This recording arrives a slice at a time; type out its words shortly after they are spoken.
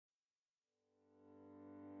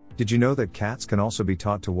Did you know that cats can also be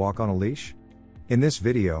taught to walk on a leash? In this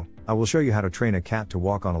video, I will show you how to train a cat to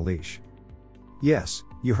walk on a leash. Yes,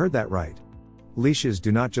 you heard that right. Leashes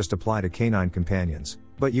do not just apply to canine companions,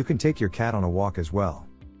 but you can take your cat on a walk as well.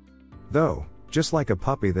 Though, just like a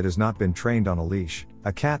puppy that has not been trained on a leash,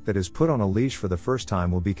 a cat that is put on a leash for the first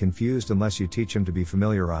time will be confused unless you teach him to be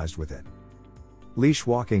familiarized with it. Leash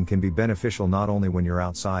walking can be beneficial not only when you're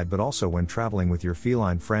outside but also when traveling with your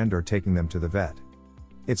feline friend or taking them to the vet.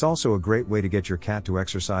 It's also a great way to get your cat to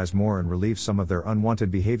exercise more and relieve some of their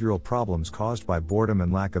unwanted behavioral problems caused by boredom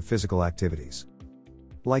and lack of physical activities.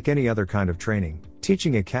 Like any other kind of training,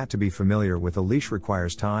 teaching a cat to be familiar with a leash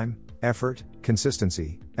requires time, effort,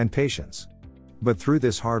 consistency, and patience. But through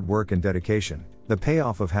this hard work and dedication, the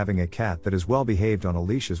payoff of having a cat that is well behaved on a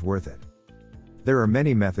leash is worth it. There are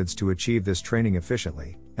many methods to achieve this training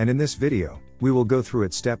efficiently, and in this video, we will go through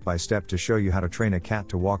it step by step to show you how to train a cat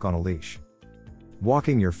to walk on a leash.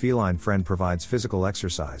 Walking your feline friend provides physical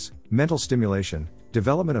exercise, mental stimulation,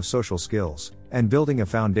 development of social skills, and building a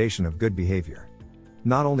foundation of good behavior.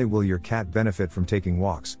 Not only will your cat benefit from taking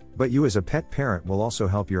walks, but you as a pet parent will also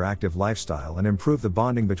help your active lifestyle and improve the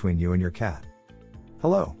bonding between you and your cat.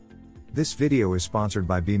 Hello. This video is sponsored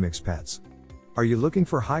by BMX Pets. Are you looking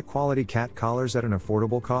for high-quality cat collars at an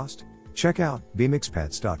affordable cost? Check out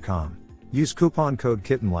bmxpets.com. Use coupon code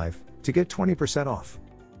KittenLife to get 20% off.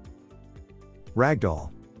 Ragdoll.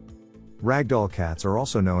 Ragdoll cats are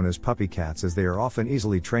also known as puppy cats as they are often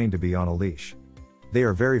easily trained to be on a leash. They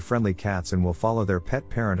are very friendly cats and will follow their pet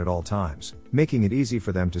parent at all times, making it easy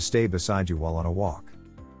for them to stay beside you while on a walk.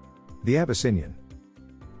 The Abyssinian.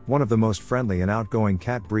 One of the most friendly and outgoing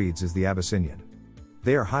cat breeds is the Abyssinian.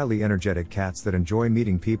 They are highly energetic cats that enjoy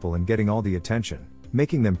meeting people and getting all the attention,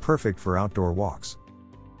 making them perfect for outdoor walks.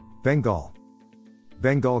 Bengal.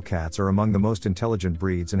 Bengal cats are among the most intelligent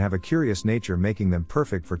breeds and have a curious nature, making them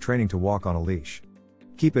perfect for training to walk on a leash.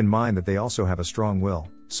 Keep in mind that they also have a strong will,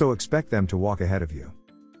 so expect them to walk ahead of you.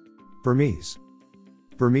 Burmese.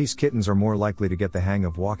 Burmese kittens are more likely to get the hang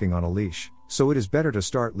of walking on a leash, so it is better to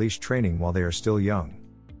start leash training while they are still young.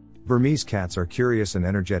 Burmese cats are curious and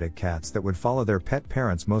energetic cats that would follow their pet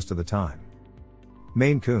parents most of the time.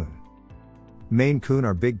 Maine Coon. Maine Coon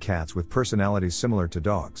are big cats with personalities similar to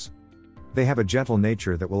dogs. They have a gentle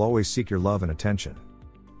nature that will always seek your love and attention.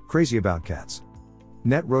 Crazy about cats.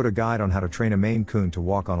 Net wrote a guide on how to train a Maine Coon to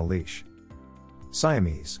walk on a leash.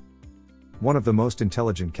 Siamese. One of the most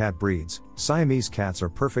intelligent cat breeds, Siamese cats are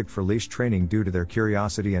perfect for leash training due to their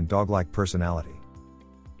curiosity and dog-like personality.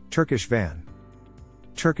 Turkish Van.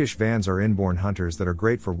 Turkish Vans are inborn hunters that are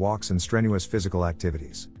great for walks and strenuous physical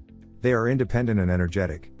activities. They are independent and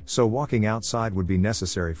energetic, so walking outside would be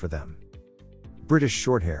necessary for them. British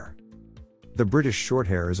Shorthair. The British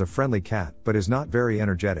Shorthair is a friendly cat but is not very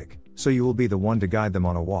energetic, so you will be the one to guide them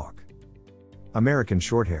on a walk. American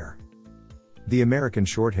Shorthair. The American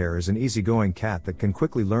Shorthair is an easygoing cat that can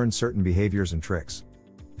quickly learn certain behaviors and tricks.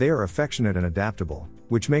 They are affectionate and adaptable,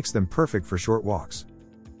 which makes them perfect for short walks.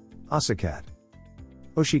 Aussie Cat.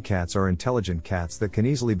 Aussie cats are intelligent cats that can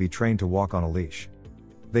easily be trained to walk on a leash.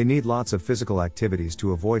 They need lots of physical activities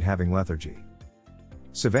to avoid having lethargy.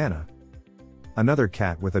 Savannah. Another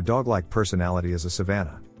cat with a dog-like personality is a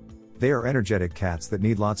Savannah. They are energetic cats that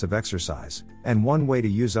need lots of exercise, and one way to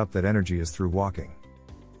use up that energy is through walking.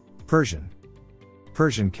 Persian.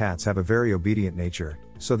 Persian cats have a very obedient nature,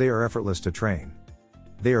 so they are effortless to train.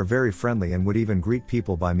 They are very friendly and would even greet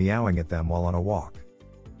people by meowing at them while on a walk.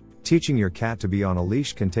 Teaching your cat to be on a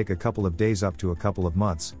leash can take a couple of days up to a couple of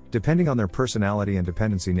months, depending on their personality and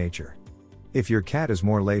dependency nature. If your cat is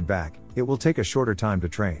more laid back, it will take a shorter time to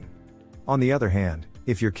train. On the other hand,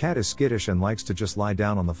 if your cat is skittish and likes to just lie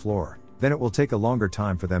down on the floor, then it will take a longer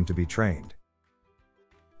time for them to be trained.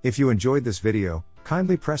 If you enjoyed this video,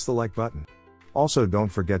 kindly press the like button. Also, don't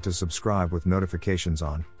forget to subscribe with notifications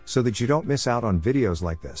on, so that you don't miss out on videos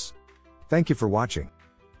like this. Thank you for watching.